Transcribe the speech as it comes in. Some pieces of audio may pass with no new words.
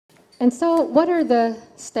And so what are the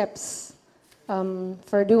steps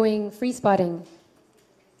for doing free spotting?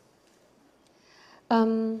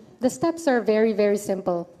 The steps are very, very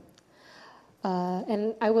simple.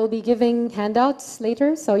 And I will be giving handouts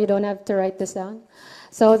later, so you don't have to write this down.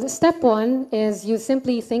 So the step one is you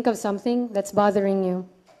simply think of something that's bothering you.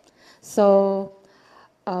 So,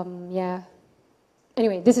 yeah.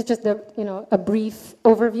 Anyway, this is just a brief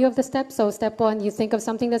overview of the steps. So step one, you think of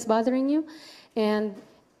something that's bothering you. And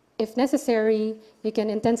if necessary, you can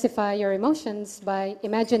intensify your emotions by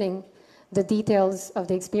imagining the details of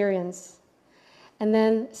the experience. And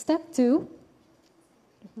then step two,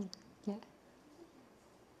 yeah.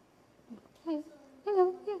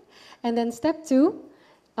 Hello, yeah. And then step two,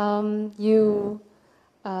 you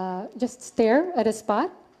just stare at a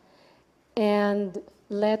spot and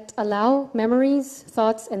allow memories,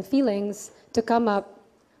 thoughts, and feelings to come up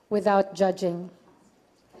without judging.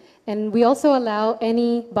 And we also allow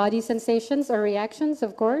any body sensations or reactions,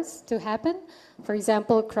 of course, to happen. For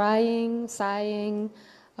example, crying, sighing,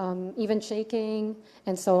 even shaking,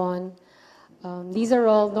 and so on. These are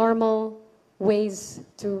all normal ways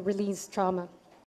to release trauma.